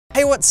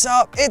Hey, what's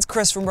up? It's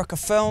Chris from Brooker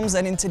Films,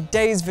 and in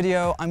today's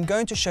video I'm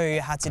going to show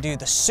you how to do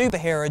the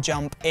superhero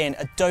jump in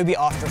Adobe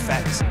After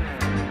Effects.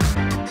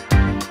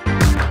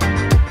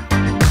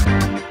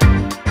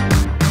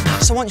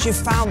 So once you've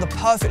found the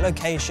perfect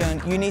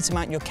location, you need to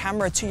mount your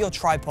camera to your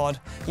tripod,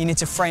 you need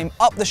to frame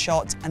up the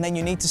shot, and then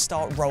you need to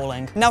start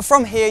rolling. Now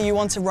from here, you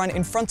want to run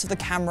in front of the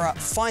camera,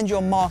 find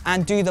your mark,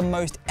 and do the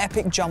most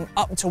epic jump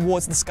up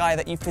towards the sky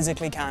that you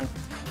physically can.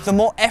 The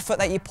more effort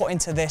that you put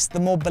into this, the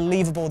more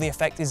believable the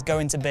effect is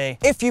going to be.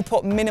 If you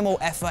put minimal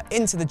effort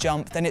into the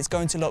jump, then it's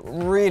going to look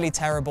really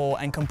terrible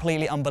and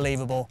completely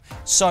unbelievable.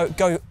 So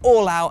go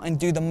all out and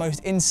do the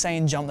most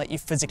insane jump that you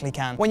physically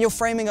can. When you're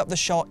framing up the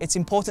shot, it's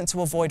important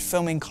to avoid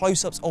filming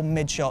close-ups or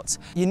mid-shots.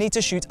 You need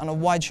to shoot on a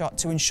wide shot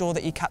to ensure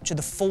that you capture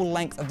the full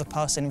length of the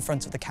person in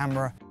front of the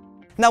camera.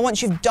 Now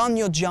once you've done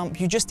your jump,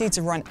 you just need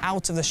to run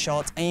out of the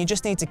shot and you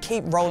just need to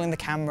keep rolling the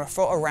camera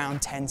for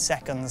around 10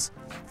 seconds.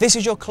 This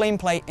is your clean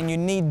plate and you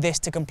need this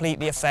to complete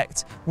the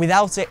effect.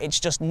 Without it, it's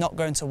just not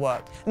going to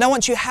work. Now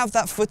once you have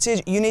that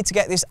footage, you need to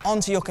get this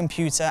onto your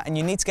computer and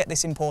you need to get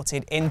this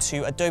imported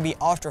into Adobe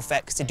After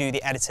Effects to do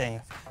the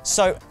editing.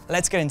 So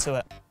let's get into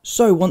it.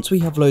 So once we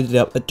have loaded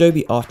up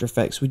Adobe After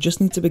Effects, we just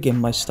need to begin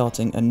by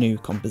starting a new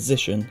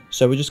composition.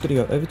 So we're just going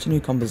to go over to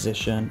new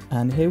composition,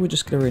 and here we're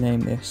just going to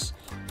rename this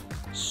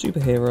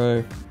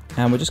superhero,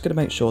 and we're just going to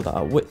make sure that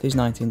our width is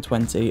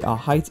 1920, our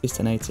height is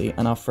 1080,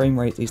 and our frame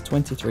rate is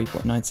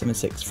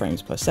 23.976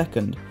 frames per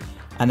second,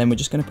 and then we're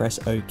just going to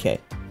press OK.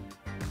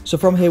 So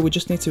from here we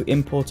just need to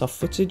import our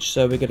footage,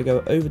 so we're going to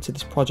go over to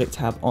this project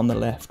tab on the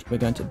left, we're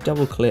going to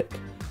double click,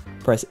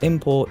 press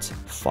import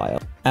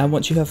file, and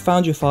once you have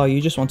found your file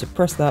you just want to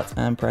press that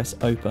and press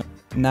open.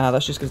 Now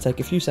that's just going to take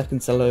a few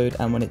seconds to load,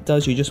 and when it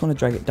does you just want to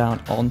drag it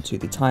down onto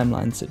the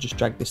timeline, so just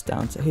drag this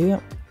down to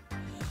here.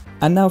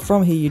 And now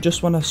from here you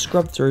just want to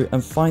scrub through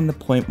and find the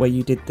point where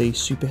you did the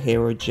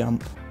superhero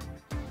jump.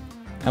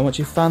 And once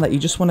you've found that, you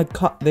just want to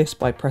cut this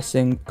by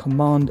pressing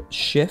Command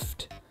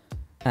Shift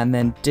and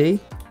then D.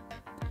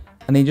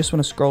 And then you just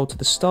want to scroll to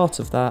the start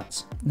of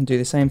that and do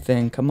the same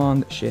thing,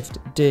 Command Shift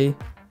D.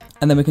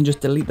 And then we can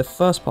just delete the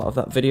first part of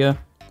that video.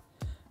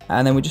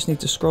 And then we just need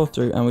to scroll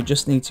through and we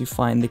just need to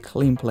find the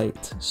clean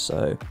plate.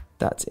 So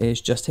that is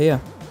just here.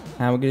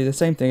 And we're going to do the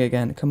same thing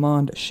again,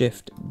 Command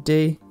Shift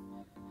D.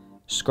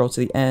 Scroll to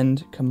the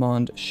end,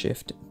 Command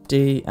Shift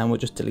D, and we'll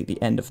just delete the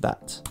end of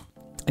that.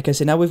 Okay,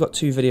 so now we've got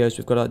two videos.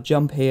 We've got our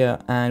jump here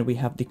and we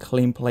have the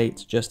clean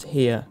plate just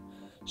here.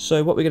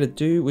 So what we're going to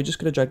do, we're just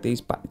going to drag these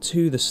back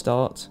to the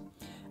start,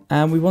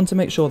 and we want to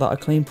make sure that our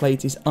clean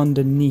plate is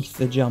underneath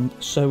the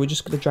jump, so we're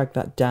just going to drag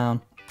that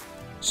down.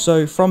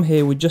 So from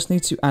here we just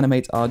need to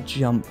animate our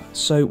jump,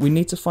 so we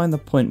need to find the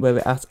point where we're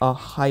at our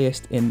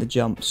highest in the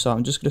jump. So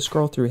I'm just going to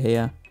scroll through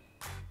here,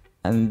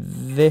 and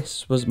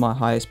this was my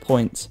highest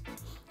point.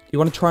 You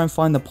want to try and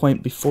find the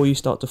point before you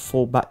start to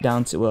fall back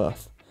down to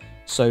earth.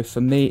 So for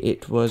me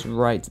it was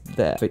right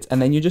there.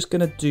 And then you're just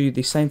going to do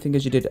the same thing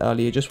as you did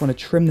earlier. You just want to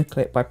trim the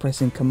clip by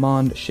pressing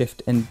Command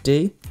Shift and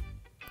D.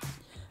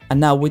 And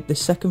now with the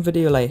second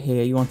video layer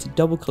here, you want to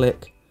double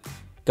click,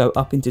 go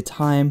up into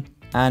time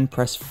and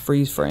press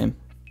freeze frame.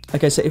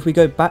 Okay, so if we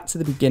go back to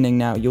the beginning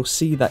now, you'll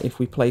see that if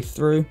we play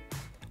through,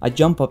 I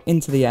jump up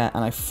into the air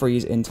and I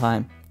freeze in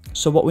time.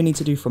 So what we need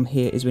to do from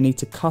here is we need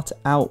to cut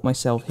out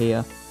myself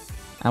here,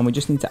 and we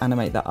just need to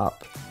animate that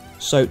up.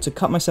 So to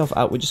cut myself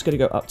out, we're just going to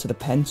go up to the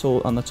pen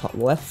tool on the top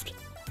left,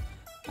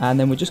 and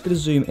then we're just going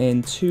to zoom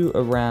in to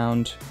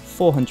around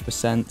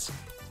 400%,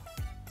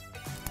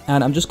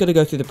 and I'm just going to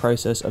go through the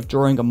process of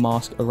drawing a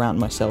mask around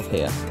myself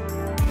here.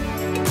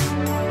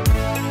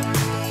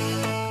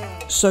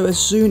 So as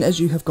soon as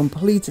you have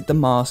completed the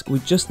mask, we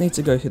just need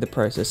to go through the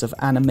process of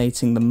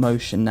animating the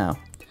motion now.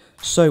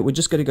 So we're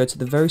just going to go to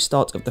the very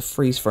start of the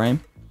freeze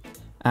frame,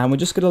 and we're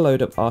just going to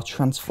load up our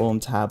transform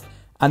tab.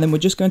 And then we're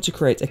just going to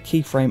create a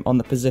keyframe on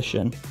the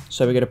position.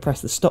 So we're going to press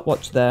the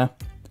stopwatch there,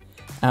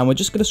 and we're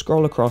just going to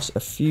scroll across a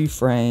few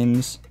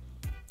frames.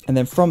 And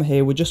then from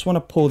here, we just want to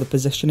pull the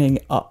positioning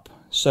up.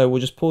 So we'll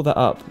just pull that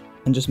up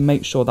and just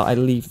make sure that I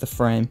leave the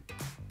frame.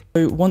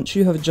 So once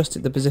you have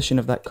adjusted the position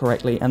of that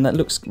correctly, and that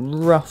looks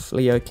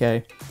roughly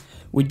okay,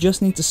 we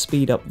just need to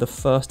speed up the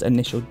first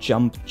initial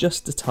jump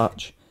just a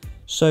touch.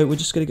 So we're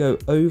just going to go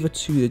over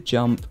to the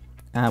jump,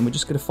 and we're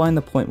just going to find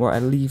the point where I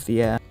leave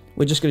the air.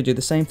 We're just going to do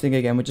the same thing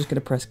again. We're just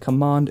going to press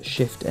Command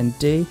Shift and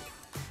D,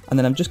 and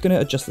then I'm just going to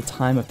adjust the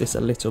time of this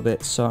a little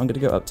bit. So I'm going to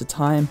go up to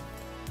time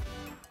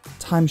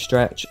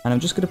stretch, and I'm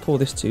just going to pull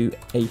this to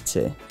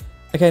 80.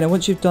 Okay, now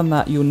once you've done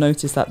that, you'll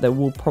notice that there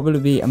will probably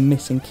be a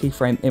missing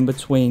keyframe in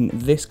between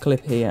this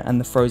clip here and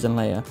the frozen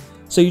layer.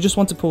 So you just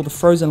want to pull the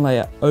frozen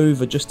layer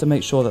over just to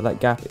make sure that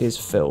that gap is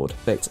filled.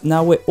 Perfect.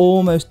 Now we're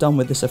almost done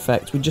with this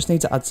effect. We just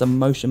need to add some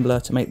motion blur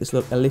to make this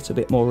look a little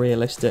bit more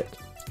realistic.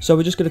 So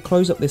we're just going to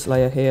close up this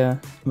layer here,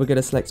 we're going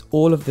to select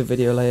all of the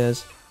video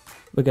layers,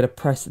 we're going to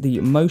press the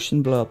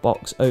motion blur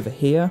box over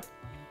here,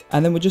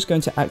 and then we're just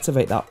going to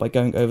activate that by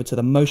going over to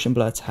the motion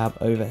blur tab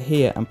over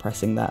here and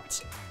pressing that.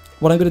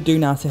 What I'm going to do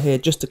now to here,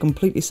 just to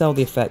completely sell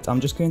the effect, I'm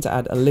just going to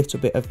add a little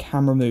bit of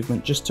camera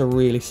movement just to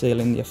really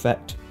seal in the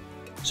effect.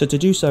 So to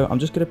do so, I'm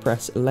just going to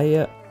press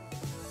Layer,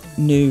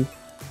 New,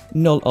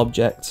 Null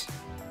Object.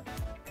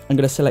 I'm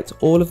going to select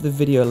all of the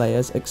video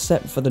layers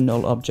except for the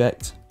null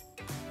object.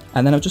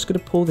 And then I'm just going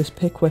to pull this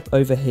pick whip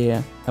over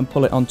here and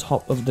pull it on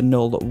top of the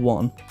null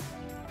one.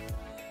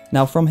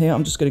 Now from here,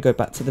 I'm just going to go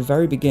back to the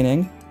very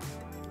beginning.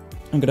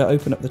 I'm going to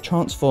open up the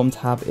transform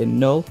tab in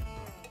null.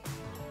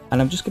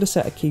 And I'm just going to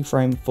set a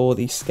keyframe for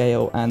the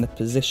scale and the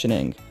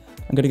positioning.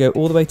 I'm going to go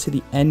all the way to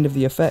the end of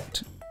the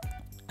effect.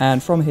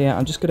 And from here,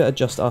 I'm just going to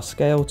adjust our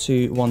scale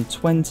to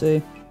 120.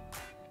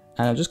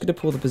 And I'm just going to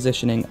pull the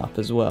positioning up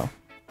as well.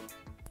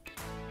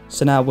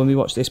 So now when we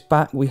watch this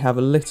back, we have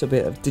a little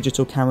bit of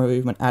digital camera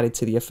movement added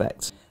to the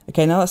effect.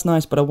 Okay, now that's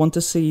nice, but I want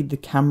to see the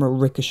camera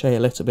ricochet a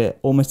little bit,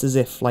 almost as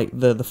if like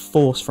the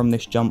force from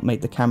this jump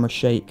made the camera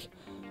shake.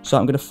 So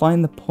I'm going to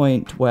find the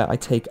point where I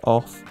take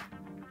off,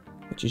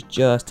 which is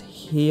just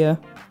here.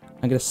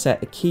 I'm going to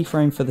set a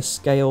keyframe for the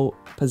scale,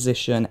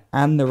 position,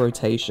 and the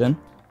rotation.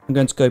 I'm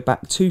going to go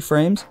back 2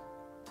 frames.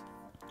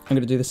 I'm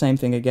going to do the same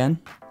thing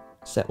again.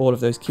 Set all of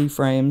those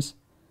keyframes.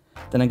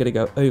 Then I'm going to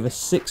go over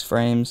 6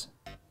 frames.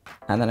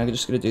 And then I'm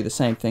just going to do the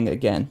same thing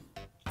again.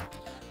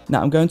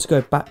 Now I'm going to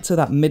go back to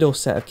that middle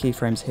set of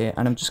keyframes here,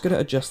 and I'm just going to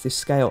adjust this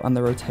scale and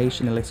the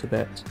rotation a little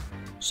bit.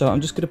 So I'm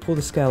just going to pull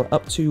the scale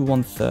up to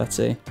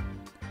 130.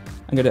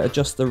 I'm going to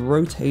adjust the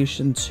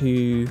rotation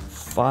to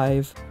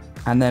 5,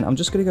 and then I'm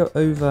just going to go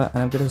over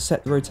and I'm going to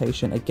set the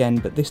rotation again,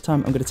 but this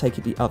time I'm going to take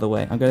it the other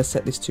way. I'm going to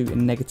set this to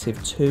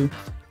 -2,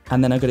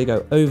 and then I'm going to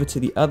go over to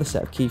the other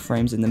set of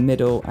keyframes in the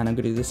middle, and I'm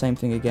going to do the same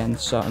thing again.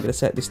 So I'm going to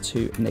set this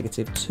to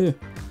 -2.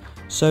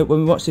 So when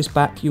we watch this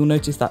back, you'll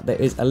notice that there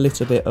is a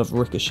little bit of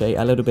ricochet,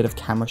 a little bit of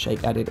camera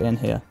shake added in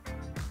here.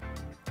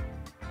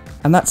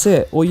 And that's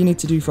it. All you need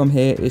to do from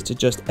here is to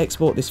just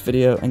export this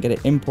video and get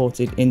it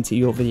imported into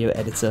your video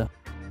editor.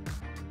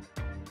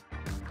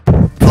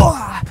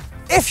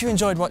 If you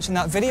enjoyed watching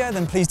that video,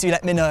 then please do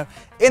let me know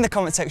in the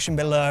comment section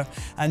below.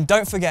 And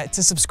don't forget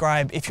to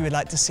subscribe if you would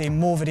like to see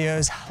more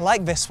videos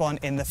like this one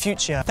in the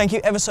future. Thank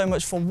you ever so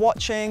much for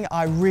watching.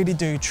 I really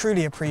do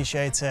truly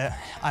appreciate it.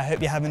 I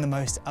hope you're having the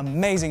most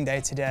amazing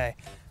day today.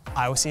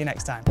 I will see you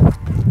next time.